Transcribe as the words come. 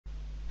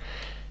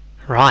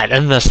Right,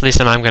 in this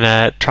lesson I'm going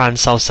to try and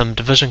solve some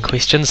division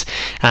questions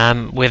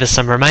where there's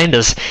some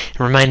remainders.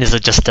 Remainders are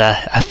just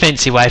a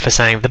fancy way for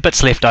saying the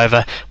bits left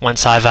over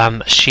once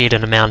I've shared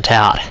an amount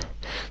out.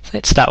 So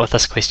let's start with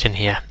this question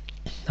here.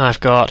 I've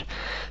got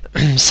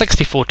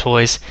 64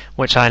 toys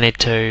which I need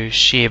to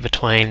share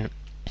between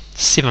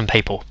 7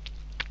 people.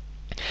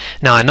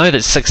 Now I know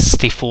that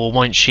 64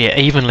 won't share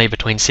evenly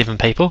between 7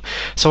 people,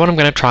 so what I'm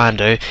going to try and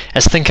do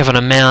is think of an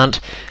amount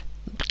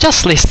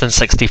just less than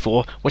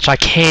 64 which I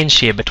can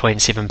share between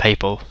 7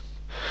 people.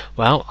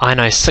 Well, I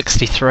know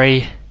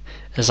 63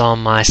 is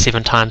on my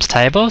 7 times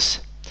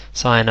tables,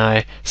 so I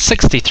know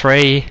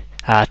 63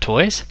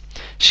 toys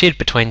shared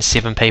between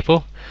 7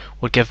 people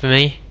would give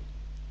me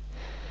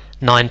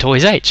 9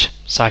 toys each.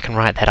 So I can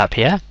write that up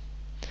here.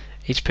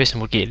 Each person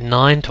would get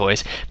 9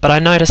 toys, but I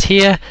notice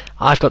here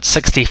I've got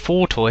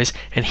 64 toys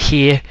and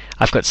here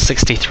I've got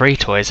 63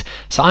 toys,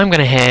 so I'm going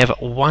to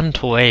have 1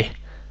 toy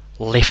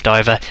left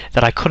over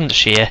that I couldn't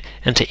share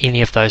into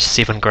any of those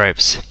 7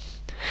 groups.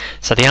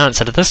 So the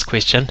answer to this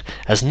question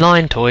is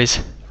 9 toys,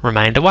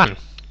 remainder 1.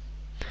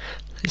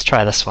 Let's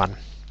try this one.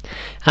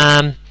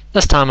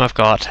 This time I've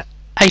got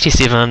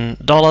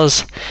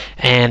 $87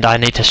 and I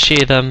need to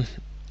share them,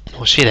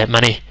 or share that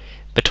money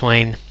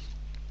between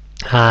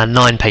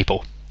 9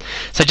 people.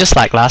 So just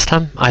like last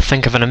time, I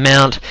think of an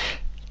amount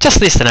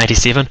just less than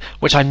 87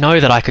 which I know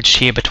that I could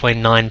share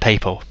between 9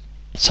 people.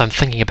 So I'm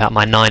thinking about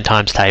my 9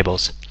 times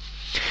tables.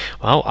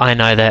 Well, I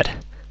know that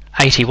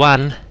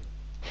 81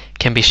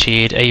 can be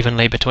shared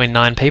evenly between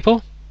 9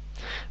 people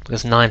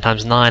because 9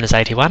 times 9 is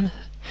 81.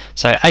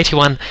 So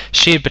 81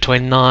 shared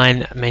between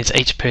 9 means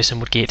each person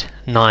would get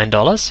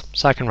 $9,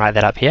 so I can write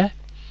that up here.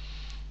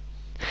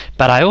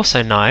 But I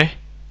also know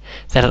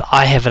that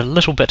I have a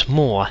little bit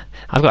more.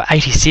 I've got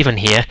 87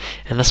 here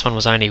and this one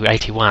was only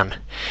 81.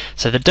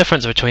 So the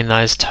difference between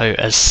those two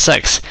is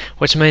 6,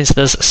 which means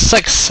there's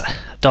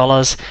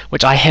 $6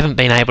 which I haven't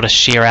been able to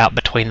share out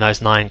between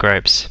those 9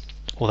 groups,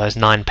 or those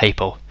 9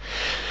 people.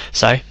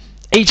 So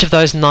each of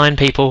those 9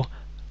 people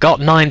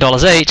got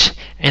 $9 each,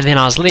 and then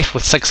I was left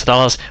with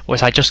 $6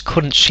 which I just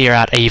couldn't share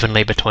out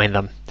evenly between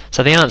them.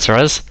 So the answer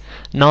is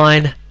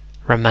 9,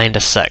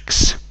 remainder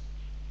 6.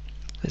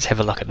 Let's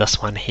have a look at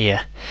this one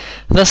here.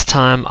 This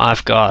time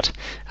I've got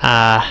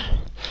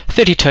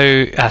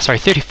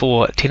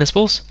 34 tennis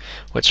balls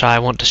which I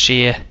want to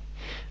share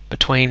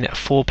between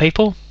 4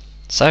 people.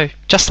 So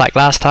just like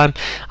last time,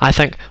 I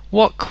think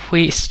what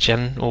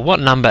question or what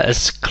number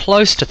is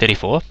close to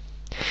 34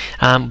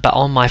 but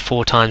on my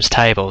 4 times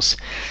tables.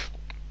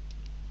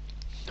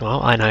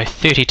 Well, I know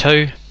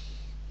 32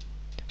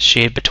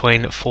 shared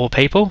between 4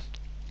 people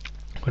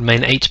would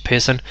mean each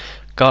person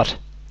got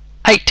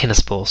 8 tennis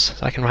balls,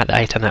 so I can write the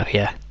 8 in out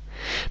here.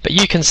 But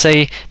you can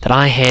see that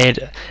I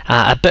had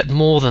a bit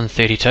more than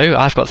 32.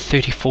 I've got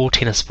 34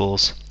 tennis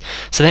balls.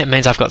 So that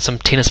means I've got some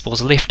tennis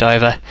balls left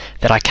over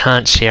that I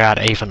can't share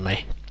out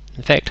evenly.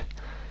 In fact,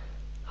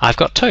 I've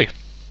got 2.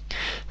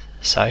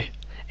 So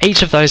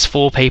each of those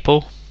 4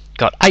 people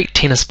got 8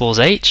 tennis balls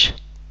each.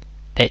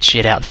 That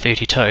shared out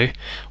 32,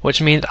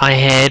 which meant I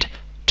had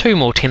 2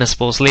 more tennis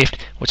balls left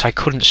which I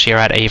couldn't share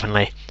out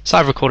evenly. So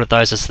I've recorded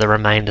those as the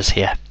remainders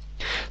here.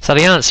 So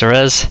the answer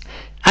is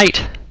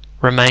 8,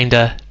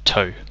 remainder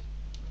 2.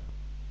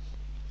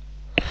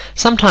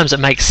 Sometimes it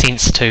makes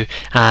sense to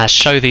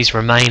show these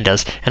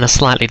remainders in a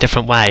slightly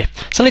different way.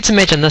 So let's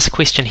imagine this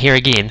question here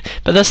again,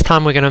 but this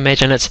time we're going to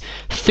imagine it's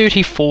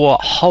 34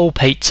 whole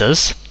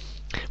pizzas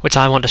which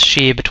I want to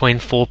share between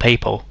 4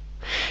 people.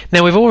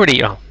 Now we've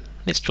already,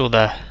 let's draw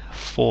the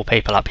 4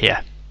 people up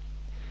here.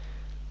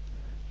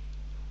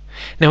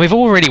 Now we've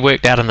already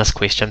worked out in this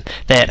question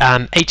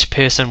that each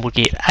person would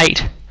get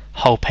 8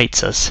 whole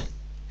pizzas,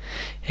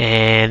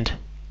 and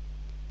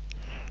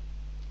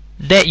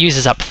that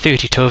uses up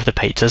 32 of the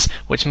pizzas,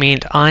 which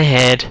meant I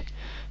had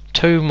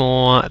 2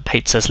 more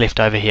pizzas left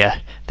over here.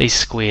 These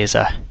squares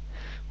are,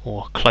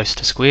 or close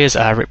to squares,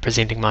 are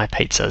representing my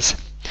pizzas.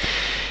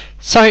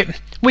 So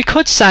we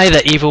could say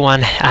that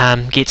everyone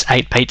gets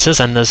 8 pizzas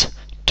and there's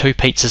 2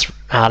 pizzas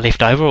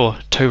left over, or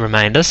 2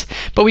 remainders,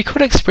 but we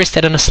could express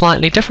that in a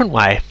slightly different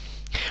way.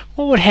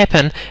 What would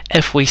happen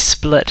if we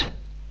split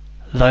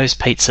those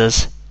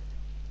pizzas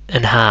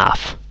in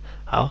half?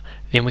 Well,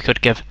 then we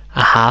could give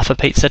a half a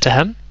pizza to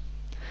him,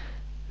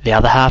 the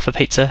other half a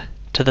pizza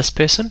to this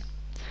person,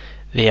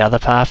 the other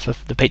half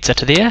of the pizza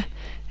to there,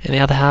 and the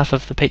other half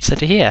of the pizza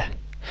to here.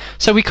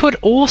 So we could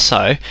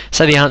also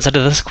say the answer to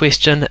this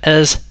question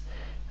is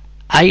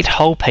 8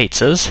 whole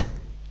pizzas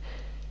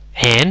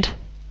and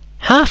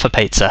half a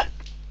pizza.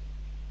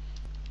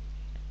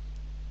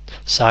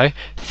 So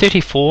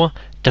 34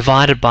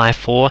 divided by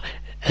 4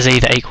 is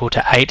either equal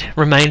to 8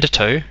 remainder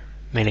 2,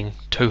 meaning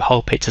 2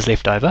 whole pizzas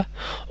left over,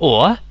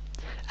 or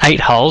 8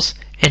 wholes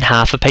and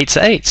half a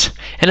pizza each.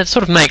 And it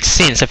sort of makes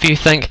sense. If you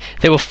think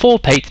there were 4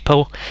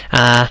 people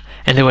and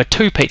there were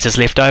 2 pizzas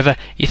left over,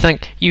 you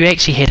think you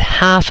actually had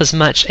half as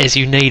much as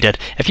you needed.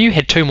 If you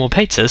had 2 more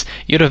pizzas,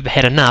 you'd have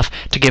had enough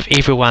to give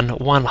everyone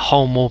 1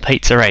 whole more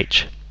pizza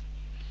each.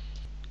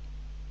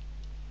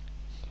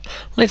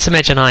 Let's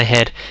imagine I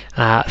had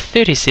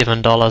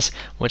 $37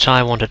 which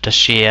I wanted to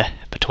share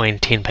between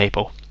 10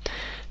 people.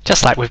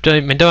 Just like we've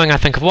been doing, I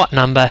think of what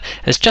number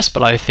is just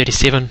below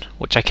 37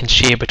 which I can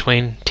share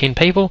between 10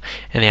 people,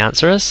 and the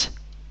answer is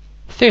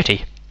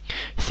 30.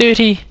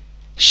 30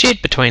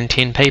 shared between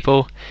 10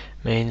 people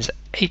means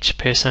each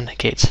person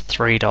gets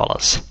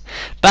 $3.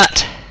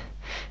 But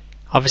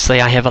obviously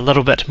I have a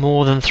little bit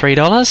more than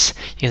 $3.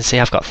 You can see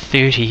I've got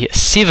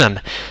 37.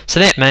 So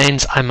that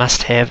means I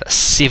must have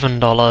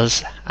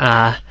 $7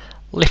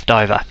 left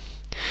over.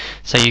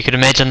 So you could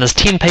imagine there's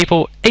 10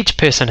 people, each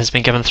person has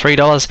been given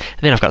 $3,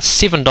 and then I've got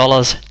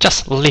 $7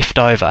 just left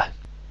over.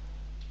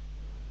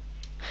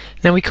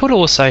 Now we could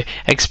also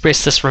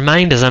express this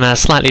remainders in a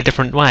slightly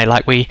different way,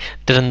 like we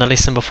did in the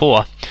lesson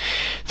before.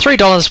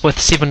 $3 with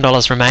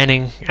 $7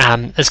 remaining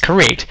is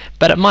correct,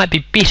 but it might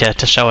be better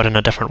to show it in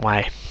a different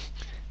way.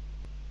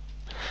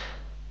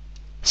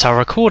 So I'll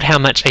record how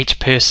much each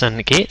person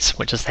gets,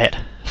 which is that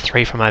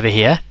 3 from over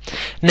here.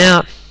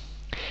 Now,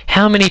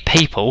 how many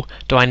people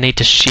do I need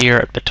to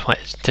share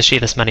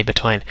this money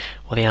between?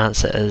 Well, the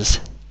answer is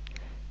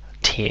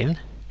 10.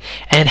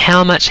 And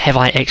how much have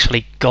I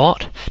actually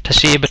got to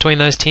share between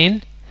those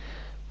 10?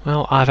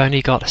 Well, I've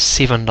only got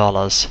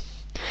 $7.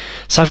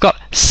 So I've got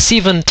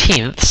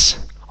 7/10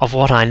 of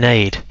what I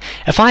need.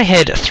 If I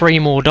had $3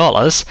 more,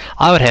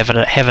 I would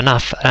have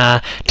enough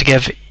to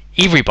give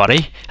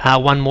everybody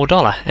 $1 more,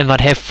 and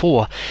I'd have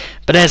 4.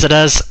 But as it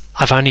is,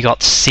 I've only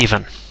got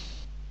 7.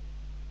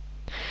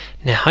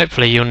 Now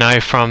hopefully you'll know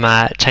from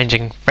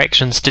changing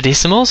fractions to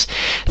decimals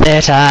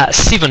that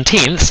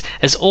 7/10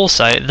 is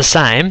also the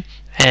same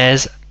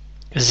as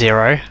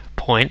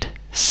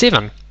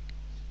 0.7.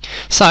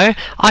 So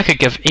I could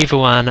give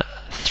everyone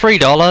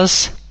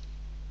 $3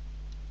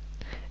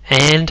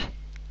 and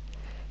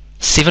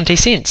 70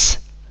 cents.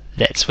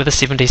 That's where the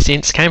 70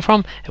 cents came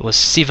from. It was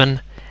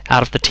 7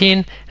 out of the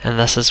 10, and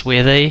this is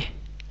where the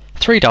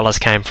 $3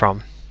 came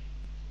from.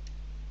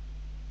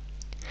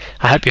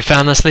 I hope you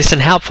found this lesson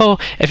helpful.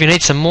 If you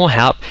need some more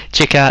help,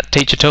 check out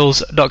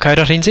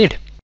teachertools.co.nz.